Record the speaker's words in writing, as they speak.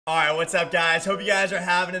Alright, what's up guys? Hope you guys are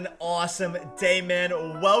having an awesome day, man.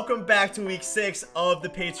 Welcome back to week 6 of the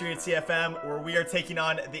Patriots CFM, where we are taking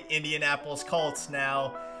on the Indianapolis Colts.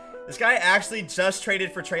 Now, this guy actually just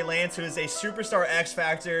traded for Trey, who is a superstar X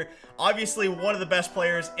Factor. Obviously, one of the best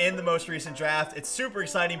players in the most recent draft. It's super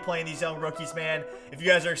exciting playing these young rookies, man. If you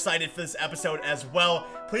guys are excited for this episode as well,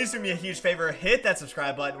 please do me a huge favor. Hit that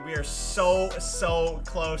subscribe button. We are so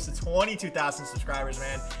close to 22,000 subscribers,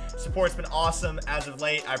 man. Support's been awesome as of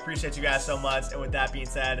late. I appreciate you guys so much. And with that being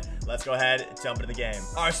said, let's go ahead and jump into the game.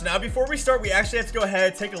 All right, so now before we start, we actually have to go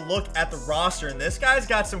ahead and take a look at the roster. And this guy's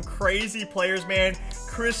got some crazy players, man.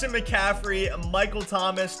 Christian McCaffrey, Michael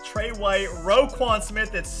Thomas, Trey White, Roquan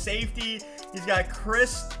Smith at safety. He's got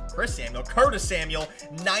Curtis Samuel,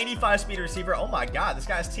 95 speed receiver. Oh my God, this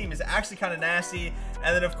guy's team is actually kind of nasty.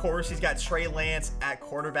 And then of course he's got Trey Lance at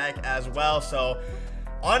quarterback as well. So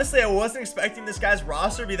honestly, I wasn't expecting this guy's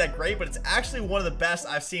roster to be that great, but it's actually one of the best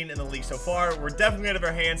I've seen in the league so far. We're definitely gonna have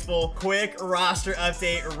our hands full. Quick roster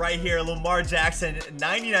update right here. Lamar Jackson,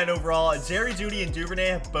 99 overall. Jerry Jeudy and Duvernay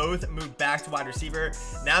have both moved back to wide receiver.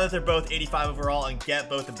 Now that they're both 85 overall and get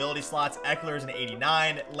both ability slots, Eckler is an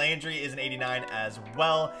 89. Landry is an 89 as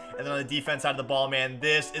well. And then on the defense side of the ball, man,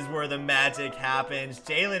 this is where the magic happens.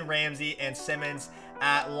 Jalen Ramsey and Simmons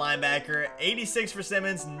at linebacker. 86 for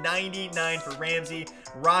Simmons, 99 for Ramsey.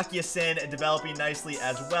 Rock Ya-Sin developing nicely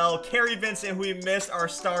as well. Kerry Vincent, who we missed our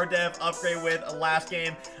star dev upgrade with last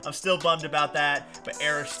game. I'm still bummed about that. But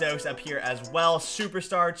Eric Stokes up here as well.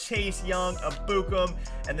 Superstar Chase Young, Abukum,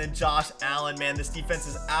 and then Josh Allen. Man, this defense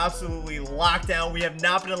is absolutely locked down. We have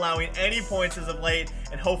not been allowing any points as of late,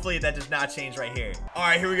 and hopefully that does not change right here. All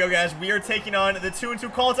right, here we go, guys. We are taking on the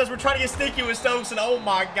 2-2 Colts as we're trying to get sticky with Stokes, and oh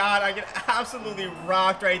my God, I get absolutely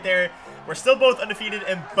rocked right there. We're still both undefeated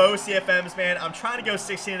in both CFMs, man. I'm trying to go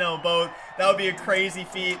 16-0 in both. That would be a crazy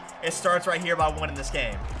feat. It starts right here by winning this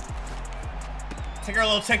game. Take our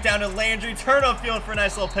little tick down to Landry. Turn up field for a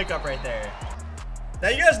nice little pickup right there. Now,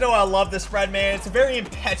 you guys know I love this spread, man. It's a very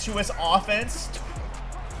impetuous offense.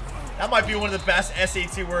 That might be one of the best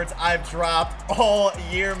SAT words I've dropped all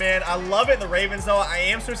year, man. I love it in the Ravens, though. I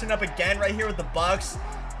am switching up again right here with the Bucks.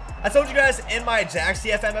 I told you guys in my Jack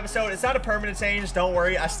CFM episode, it's not a permanent change. Don't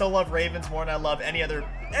worry. I still love Ravens more than I love any other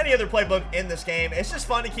playbook in this game. It's just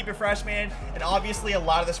fun to keep it fresh, man. And obviously, a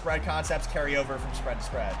lot of the spread concepts carry over from spread to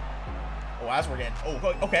spread. Oh, as we're getting...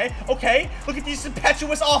 Oh, okay. Look at these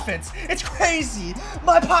impetuous offense. It's crazy.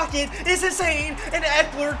 My pocket is insane. And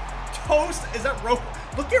Eckler toast. Is that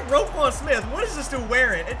Roquan? Look at Roquan Smith. What is this dude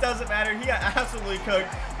wearing? It doesn't matter. He got absolutely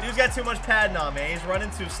cooked. Dude's got too much padding on, man. He's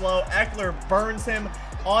running too slow. Eckler burns him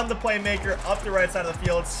on the playmaker up the right side of the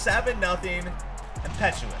field. 7-0.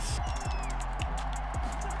 Impetuous.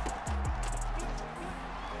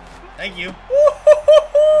 Thank you.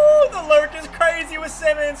 The lurk is crazy with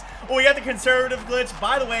Simmons. Oh, we got the conservative glitch.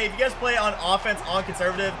 By the way, if you guys play on offense on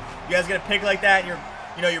conservative, you guys get a pick like that,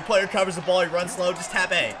 and your player covers the ball, you run slow, just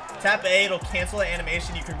tap A. Tap A, it'll cancel the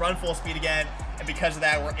animation. You can run full speed again, and because of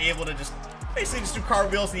that, we're able to just basically just do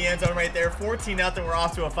cartwheels in the end zone right there. 14-0. We're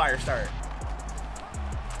off to a fire start.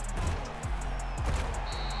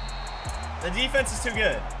 The defense is too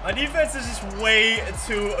good. My defense is just way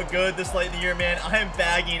too good this late in the year, man. I am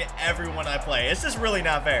bagging everyone I play. It's just really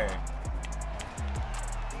not fair.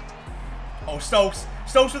 Oh, Stokes.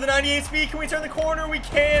 Stokes with a 98 speed. Can we turn the corner? We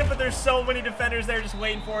can, but there's so many defenders there just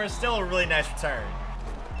waiting for us. Still a really nice return.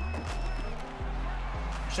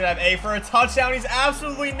 Should have A for a touchdown. He's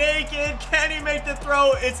absolutely naked. Can he make the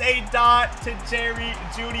throw? It's a dot to Jerry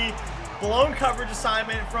Jeudy. Blown coverage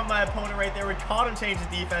assignment from my opponent right there. We caught him changing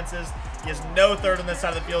defenses. He has no third on this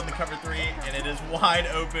side of the field in the cover 3, and it is wide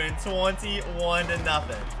open,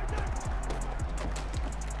 21-0.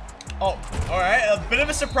 Oh, all right, a bit of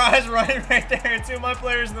a surprise running right there, and two of my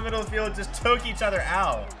players in the middle of the field just took each other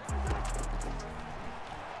out.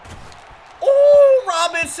 Oh,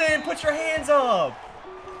 Robinson, put your hands up.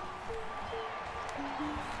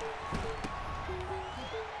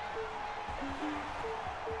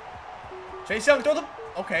 Chase Young, throw the...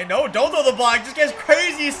 Okay, no, don't throw the block. Just gets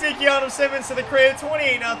crazy sticky on him, Simmons to the crib.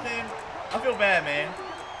 28-0. I feel bad, man.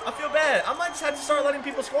 I feel bad. I might just have to start letting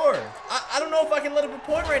people score. I don't know if I can let up a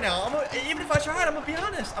point right now. Even if I tried, I'm going to be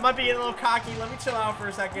honest. I might be getting a little cocky. Let me chill out for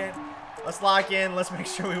a second. Let's lock in. Let's make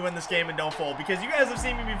sure we win this game and don't fold. Because you guys have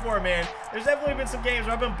seen me before, man. There's definitely been some games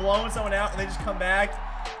where I've been blowing someone out and they just come back.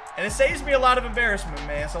 And it saves me a lot of embarrassment,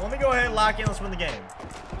 man. So let me go ahead and lock in. Let's win the game.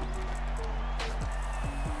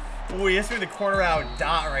 Ooh, he hits me the corner out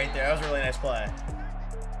dot right there. That was a really nice play.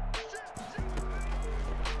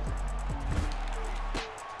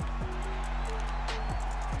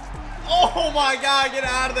 Oh my God, get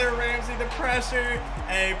out of there, Ramsey. The pressure.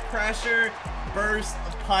 A pressure burst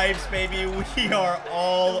pipes, baby. We are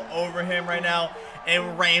all over him right now.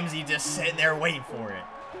 And Ramsey just sitting there waiting for it.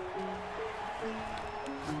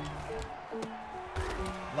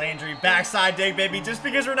 Landry, backside dig, baby. Just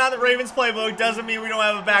because we're not in the Ravens playbook doesn't mean we don't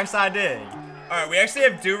have a backside dig. All right, we actually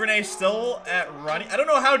have Duvernay still at running. I don't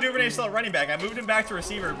know how Duvernay's still at running back. I moved him back to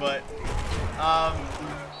receiver, but all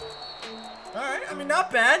right. I mean,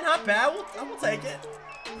 not bad, not bad. We'll take it.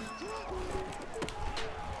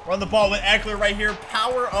 Run the ball with Eckler right here.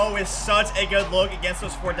 Power O is such a good look against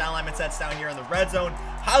those 4 down lineman sets down here in the red zone.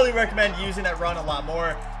 Highly recommend using that run a lot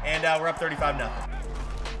more. And we're up 35-0.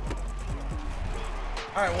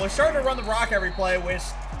 All right, well, we're starting to run the rock every play, which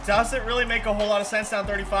doesn't really make a whole lot of sense down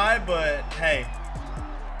 35, but hey.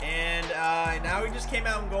 And now we just came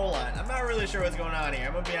out in goal line. I'm not really sure what's going on here.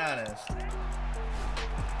 I'm going to be honest.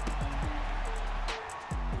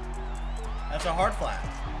 That's a hard flat.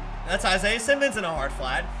 That's Isaiah Simmons in a hard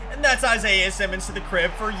flat. And that's Isaiah Simmons to the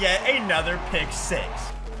crib for yet another pick 6.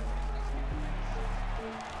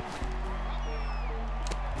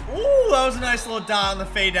 Ooh, that was a nice little dot on the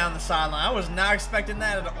fade down the sideline. I was not expecting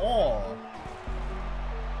that at all.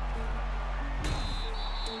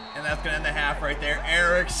 And that's going to end the half right there.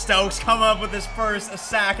 Eric Stokes come up with his first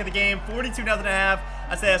sack of the game. 42-0.5.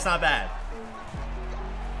 I'd say that's not bad.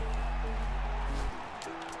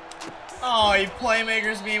 Oh, he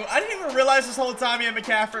playmakers me. I didn't even realize this whole time he had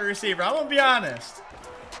McCaffrey receiver. I'm going to be honest.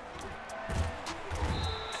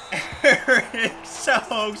 Eric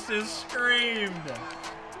Stokes just screamed.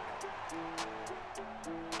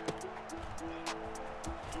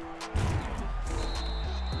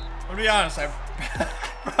 I'm going to be honest. I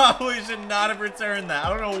probably should not have returned that.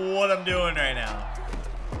 I don't know what I'm doing right now.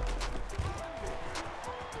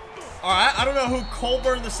 All right. I don't know who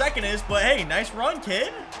Colburn II is, but hey, nice run,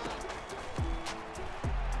 kid.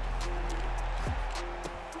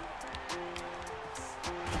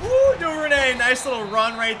 Woo, Duvernay, nice little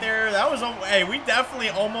run right there. That was, hey, we definitely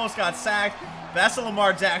almost got sacked. That's the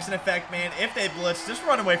Lamar Jackson effect, man. If they blitz, just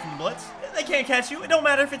run away from the blitz. They can't catch you. It don't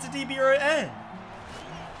matter if it's a DB or an end.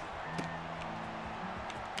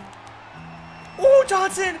 Ooh,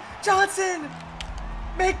 Johnson, Johnson.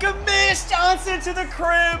 Make a miss, Johnson to the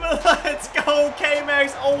crib. Let's go,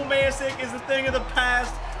 K-Max. Old man stick is the thing of the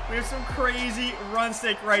past. We have some crazy run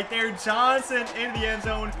stick right there. Johnson in the end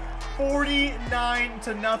zone.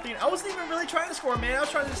 49-0. I wasn't even really trying to score, man. I was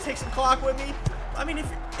trying to just take some clock with me. I mean,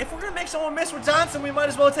 if we're gonna make someone miss with Johnson, we might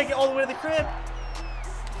as well take it all the way to the crib.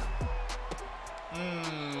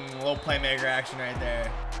 Little playmaker action right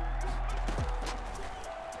there.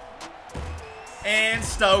 And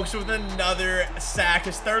Stokes with another sack.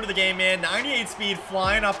 His 3rd of the game, man. 98 speed,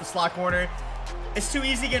 flying off the slot corner. It's too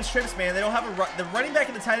easy against trips, man. They don't have the running back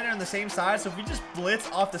and the tight end are on the same side, so if we just blitz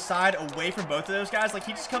off the side away from both of those guys, like,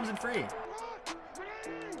 he just comes in free.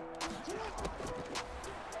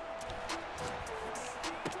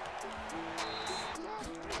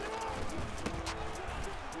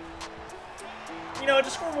 You know,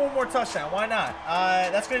 just score one more touchdown. Why not?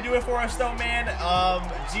 That's going to do it for us, though, man.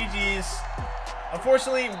 GG's.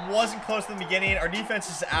 Unfortunately, wasn't close in the beginning. Our defense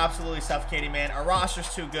is absolutely suffocating, man. Our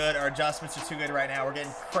roster's too good. Our adjustments are too good right now. We're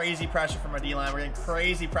getting crazy pressure from our D-line. We're getting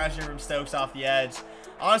crazy pressure from Stokes off the edge.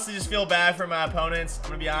 Honestly, just feel bad for my opponents. I'm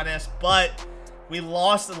going to be honest. But we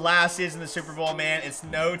lost last season in the Super Bowl, man. It's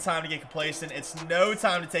no time to get complacent. It's no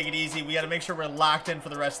time to take it easy. We got to make sure we're locked in for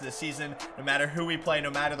the rest of the season. No matter who we play,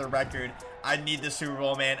 no matter the record. I need the Super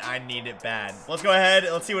Bowl, man. I need it bad. Let's go ahead.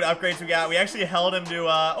 Let's see what upgrades we got. We actually held him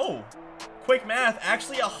to, quick math,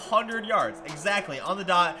 actually 100 yards. Exactly, on the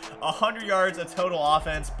dot, 100 yards of total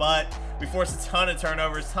offense, but we forced a ton of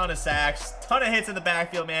turnovers, ton of sacks, ton of hits in the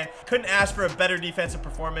backfield, man. Couldn't ask for a better defensive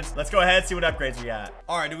performance. Let's go ahead and see what upgrades we got.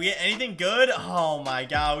 All right, do we get anything good? Oh my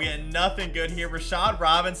God, we get nothing good here. Rashad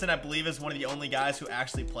Robinson, I believe, is one of the only guys who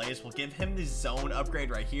actually plays. We'll give him the zone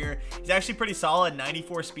upgrade right here. He's actually pretty solid,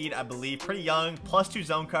 94 speed, I believe. Pretty young, +2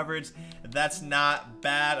 zone coverage. That's not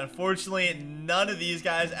bad. Unfortunately, none of these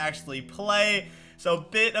guys actually play. So a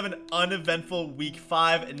bit of an uneventful week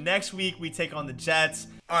 5. Next week, we take on the Jets.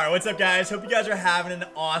 All right, what's up, guys? Hope you guys are having an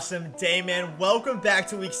awesome day, man. Welcome back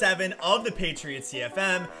to week 7 of the Patriots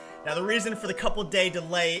CFM. Now, the reason for the couple-day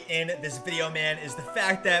delay in this video, man, is the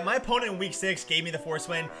fact that my opponent in week 6 gave me the force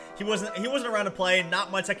win. He wasn't around to play.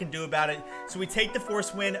 Not much I can do about it. So we take the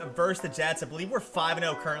force win versus the Jets. I believe we're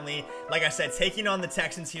 5-0 currently. Like I said, taking on the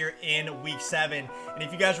Texans here in week 7. And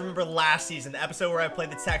if you guys remember last season, the episode where I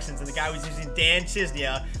played the Texans and the guy was using Dan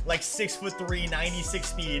Chisnia, like 6'3", 96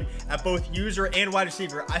 speed at both user and wide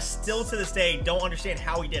receiver, I still to this day don't understand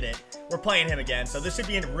how he did it. We're playing him again. So this should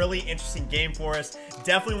be a really interesting game for us.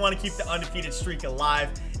 Definitely want want to keep the undefeated streak alive.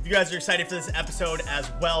 If you guys are excited for this episode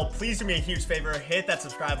as well, please do me a huge favor, hit that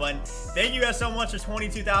subscribe button. Thank you guys so much for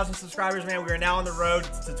 22,000 subscribers, man. We are now on the road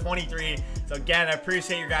to 23. So again, I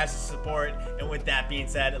appreciate your guys' support. And with that being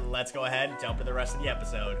said, let's go ahead and jump to the rest of the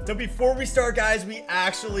episode. So before we start, guys, we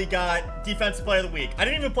actually got Defensive Player of the Week. I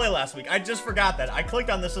didn't even play last week. I just forgot that. I clicked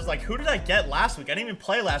on this, was like, who did I get last week? I didn't even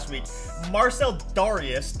play last week. Marcel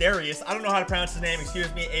Darius, I don't know how to pronounce his name,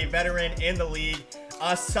 excuse me, a veteran in the league.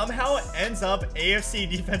 Somehow ends up AFC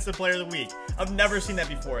Defensive Player of the Week. I've never seen that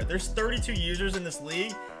before. There's 32 users in this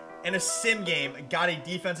league, and a sim game got a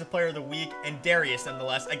Defensive Player of the Week, and Darius,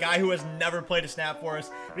 nonetheless, a guy who has never played a snap for us.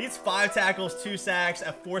 But he gets 5 tackles, 2 sacks,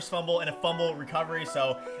 a forced fumble, and a fumble recovery.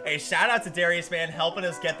 So, a shout out to Darius, man, helping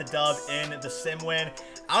us get the dub in the sim win.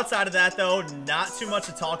 Outside of that, though, not too much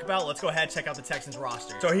to talk about. Let's go ahead and check out the Texans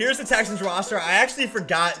roster. So here's the Texans roster. I actually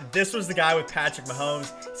forgot this was the guy with Patrick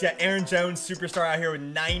Mahomes. He's got Aaron Jones, superstar out here with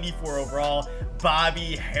 94 overall.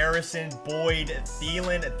 Bobby, Harrison, Boyd,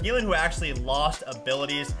 Thielen, who actually lost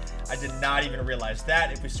abilities. I did not even realize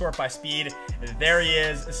that. If we sort by speed, there he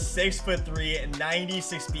is, 6'3",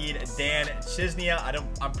 96 speed, Dan Chisnia.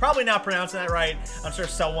 I'm probably not pronouncing that right. I'm sure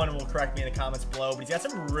someone will correct me in the comments below, but he's got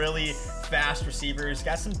some really fast receivers,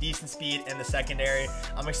 got some decent speed in the secondary.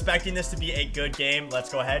 I'm expecting this to be a good game.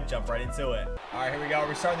 Let's go ahead, jump right into it. All right, here we go.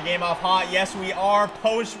 We're starting the game off hot. Yes, we are.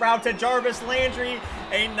 Post route to Jarvis Landry.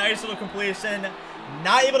 A nice little completion.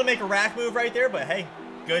 Not able to make a rack move right there, but hey,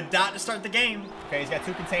 good dot to start the game. Okay, he's got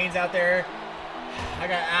 2 contains out there. I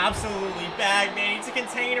got absolutely bagged, man. Needs a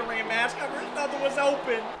contain and ran mask coverage. Nothing was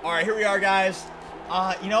open. All right, here we are, guys.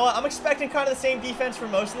 You know what? I'm expecting kind of the same defense for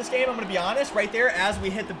most of this game. I'm going to be honest. Right there, as we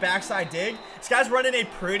hit the backside dig, this guy's running a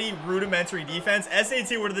pretty rudimentary defense.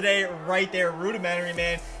 SAT word of the day right there. Rudimentary,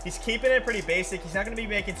 man. He's keeping it pretty basic. He's not going to be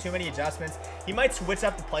making too many adjustments. He might switch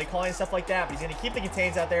up the play calling and stuff like that, but he's going to keep the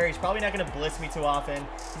contains out there. He's probably not going to blitz me too often.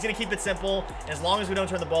 He's going to keep it simple. And as long as we don't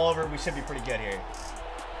turn the ball over, we should be pretty good here.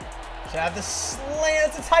 Should have the slant.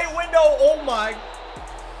 It's a tight window. Oh, my.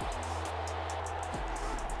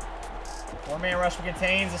 4-man rush for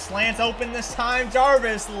contains. The slant's open this time.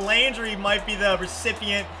 Jarvis Landry might be the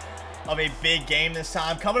recipient of a big game this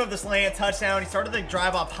time. Coming up the slant, touchdown. He started the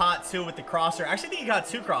drive off hot, too, with the crosser. I actually think he got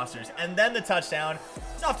 2 crossers. And then the touchdown.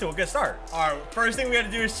 He's off to a good start. All right, first thing we got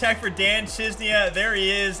to do is check for Dan Chisnia. There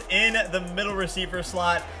he is in the middle receiver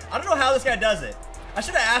slot. I don't know how this guy does it. I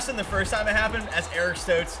should have asked him the first time it happened, as Eric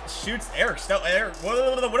Stokes shoots.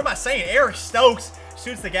 What am I saying? Eric Stokes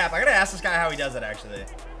shoots the gap. I got to ask this guy how he does it, actually.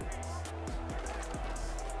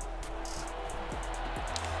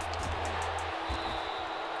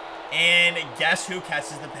 And guess who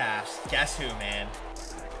catches the pass? Guess who, man?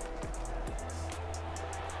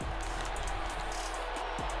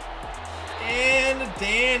 And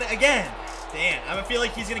Dan again. Dan. I feel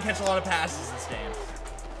like he's going to catch a lot of passes this game.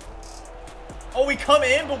 Oh, we come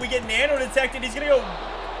in, but we get nano detected. He's going to go...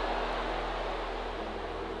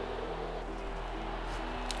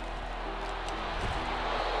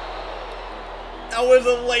 That was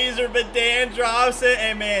a laser, but Dan drops it.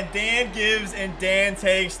 And, man, Dan gives and Dan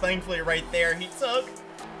takes. Thankfully, right there, he took.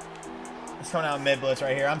 It's coming out mid-blitz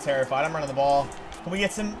right here. I'm terrified. I'm running the ball. Can we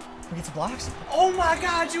get some blocks? Oh, my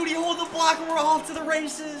God, Judy, hold the block, and we're off to the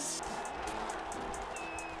races.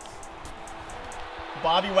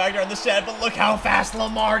 Bobby Wagner on the shed, but look how fast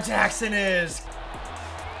Lamar Jackson is.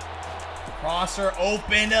 Crosser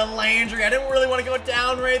open to Landry. I didn't really want to go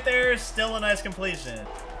down right there. Still a nice completion.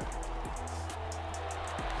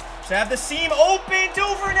 Should have the seam open.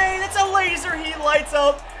 Duvernay, that's a laser. He lights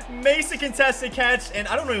up. Makes a contested catch. And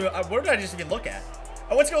I don't know, where did I just even look at?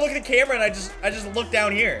 I went to go look at the camera and I just looked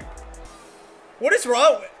down here. What is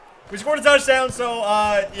wrong? We scored a touchdown, so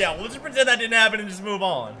yeah, we'll just pretend that didn't happen and just move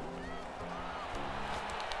on.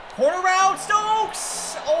 Corner route,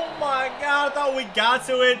 Stokes! Oh my God, I thought we got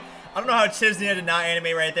to it. I don't know how Chisnia did not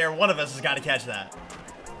animate right there. One of us has got to catch that.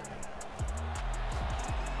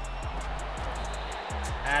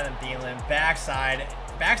 Adam Thielen, backside.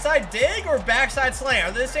 Backside dig or backside slant?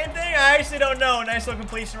 Are they the same thing? I actually don't know. Nice little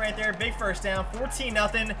completion right there. Big first down.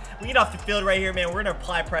 14-0. We get off the field right here, man. We're going to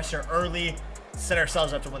apply pressure early. Set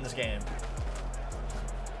ourselves up to win this game.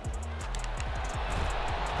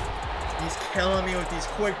 He's killing me with these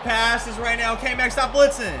quick passes right now. Okay, Max, stop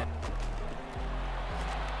blitzing.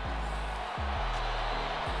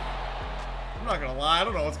 I'm not gonna lie, I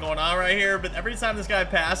don't know what's going on right here, but every time this guy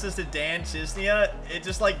passes to Dan Chisnia, it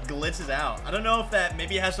just like glitches out. I don't know if that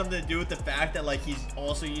maybe has something to do with the fact that like he's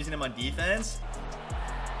also using him on defense.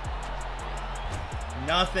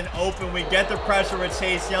 Nothing open. We get the pressure with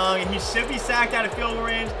Chase Young, and he should be sacked out of field goal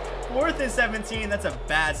range. 4th and 17. That's a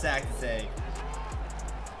bad sack to take.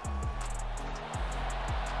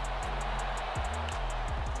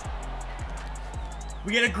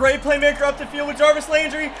 We get a great playmaker up the field with Jarvis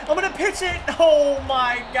Landry. I'm going to pitch it. Oh,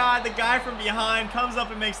 my God. The guy from behind comes up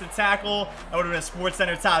and makes the tackle. That would have been a Sports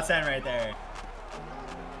Center top 10 right there.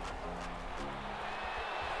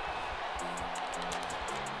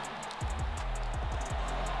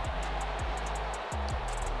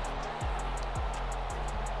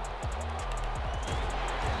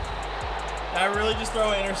 Did I really just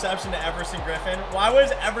throw an interception to Everson Griffin? Why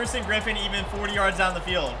was Everson Griffin even 40 yards down the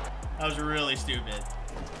field? That was really stupid.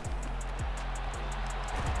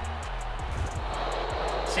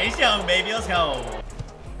 Chase Young, baby. Let's go.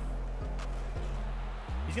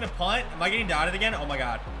 He's going to punt. Am I getting dotted again? Oh, my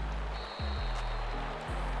God.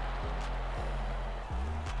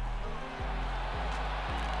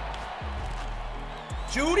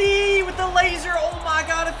 Judy with the laser. Oh, my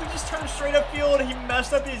God. If we just turned straight upfield and he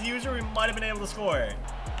messed up his user, we might have been able to score.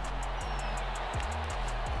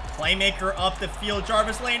 Playmaker up the field.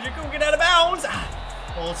 Jarvis Landry, go get out of bounds.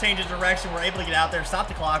 Well, we'll change of direction. We're able to get out there. Stop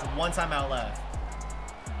the clock. One timeout left.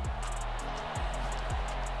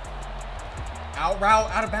 Out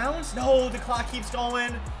route, out of bounds. No, the clock keeps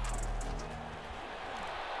going.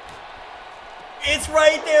 It's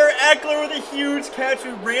right there. Eckler with a huge catch.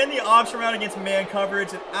 We ran the option route against man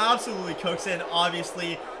coverage and absolutely cooks it. And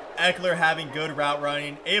obviously, Eckler having good route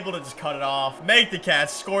running, able to just cut it off, make the catch,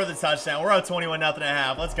 score the touchdown. We're up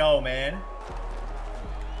 21-0.5. Let's go, man.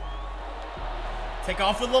 Take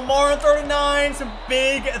off with Lamar on 3rd and 9. Some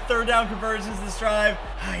big third down conversions this drive.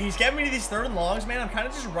 He's getting me to these 3rd and longs, man. I'm kind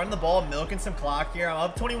of just running the ball, milking some clock here. I'm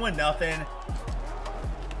up 21-0.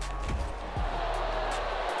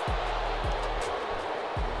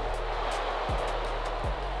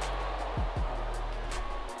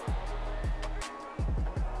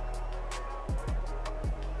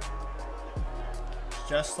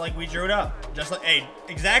 Just like we drew it up. Just like, hey,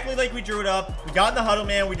 exactly like we drew it up. We got in the huddle,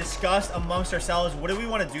 man. We discussed amongst ourselves, what do we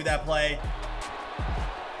want to do that play?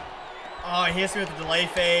 Oh, he hits me with the delay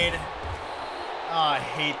fade. Oh, I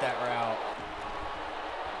hate that route.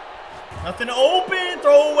 Nothing open.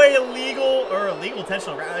 Throw away illegal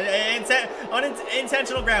intentional grounding.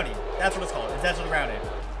 Unintentional grounding. That's what it's called. Intentional grounding.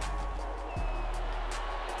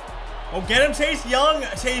 Oh, get him, Chase Young.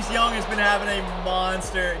 Chase Young has been having a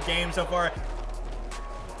monster game so far.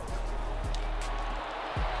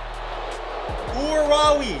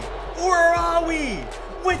 Urawi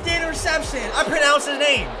with the interception. I pronounced his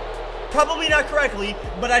name. Probably not correctly,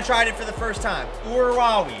 but I tried it for the first time.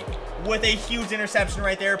 Urawi with a huge interception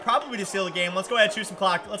right there. Probably to steal the game. Let's go ahead and shoot some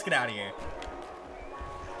clock. Let's get out of here.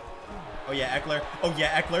 Oh, yeah, Eckler. Oh,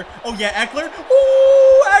 yeah, Eckler. Oh, yeah, Eckler.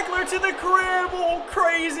 Ooh, Eckler to the crib. Oh,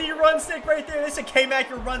 crazy run stick right there. This is a K-Mac.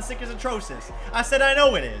 Your run stick is atrocious. I said I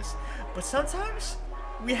know it is. But sometimes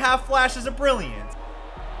we have flashes of brilliance.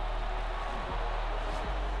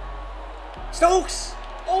 Stokes!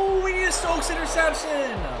 Oh, we need a Stokes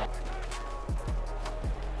interception!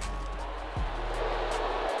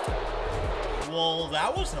 Well,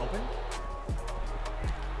 that wasn't open.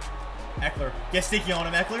 Eckler. Get sticky on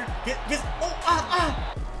him, Eckler.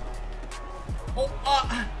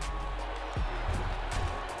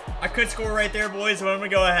 I could score right there, boys, but I'm going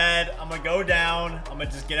to go ahead. I'm going to go down. I'm going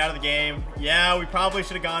to just get out of the game. Yeah, we probably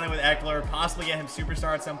should have gone in with Eckler. Possibly get him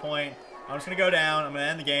superstar at some point. I'm just going to go down. I'm going to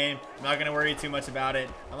end the game. I'm not going to worry too much about it.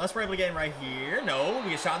 Unless we're able to get him right here. No,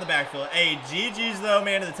 we get shot in the backfield. Hey, GG's, though,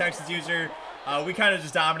 man, to the Texans user. We kind of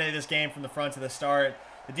just dominated this game from the front to the start.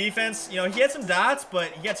 The defense, you know, he had some dots,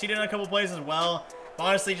 but he got cheated on a couple plays as well.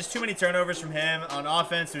 Honestly, just too many turnovers from him on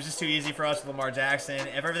offense. It was just too easy for us with Lamar Jackson.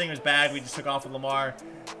 If everything was bad, we just took off with Lamar.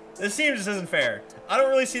 This team just isn't fair. I don't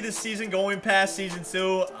really see this season going past season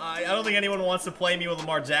 2. I don't think anyone wants to play me with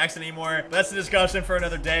Lamar Jackson anymore. But that's a discussion for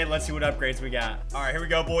another day. Let's see what upgrades we got. All right, here we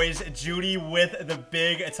go, boys. Judy with the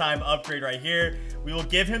big time upgrade right here. We will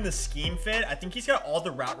give him the scheme fit. I think he's got all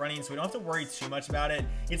the route running, so we don't have to worry too much about it.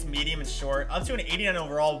 It's medium and short. Up to an 89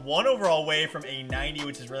 overall. 1 overall away from a 90,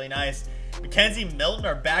 which is really nice. Mackenzie Milton,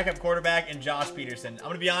 our backup quarterback, and Josh Peterson. I'm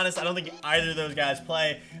going to be honest, I don't think either of those guys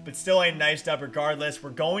play, but still a nice dub regardless.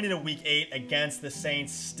 We're going into week 8 against the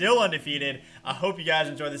Saints, still undefeated. I hope you guys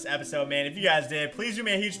enjoyed this episode, man. If you guys did, please do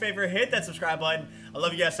me a huge favor. Hit that subscribe button. I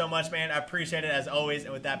love you guys so much, man. I appreciate it as always.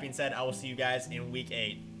 And with that being said, I will see you guys in week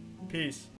 8. Peace.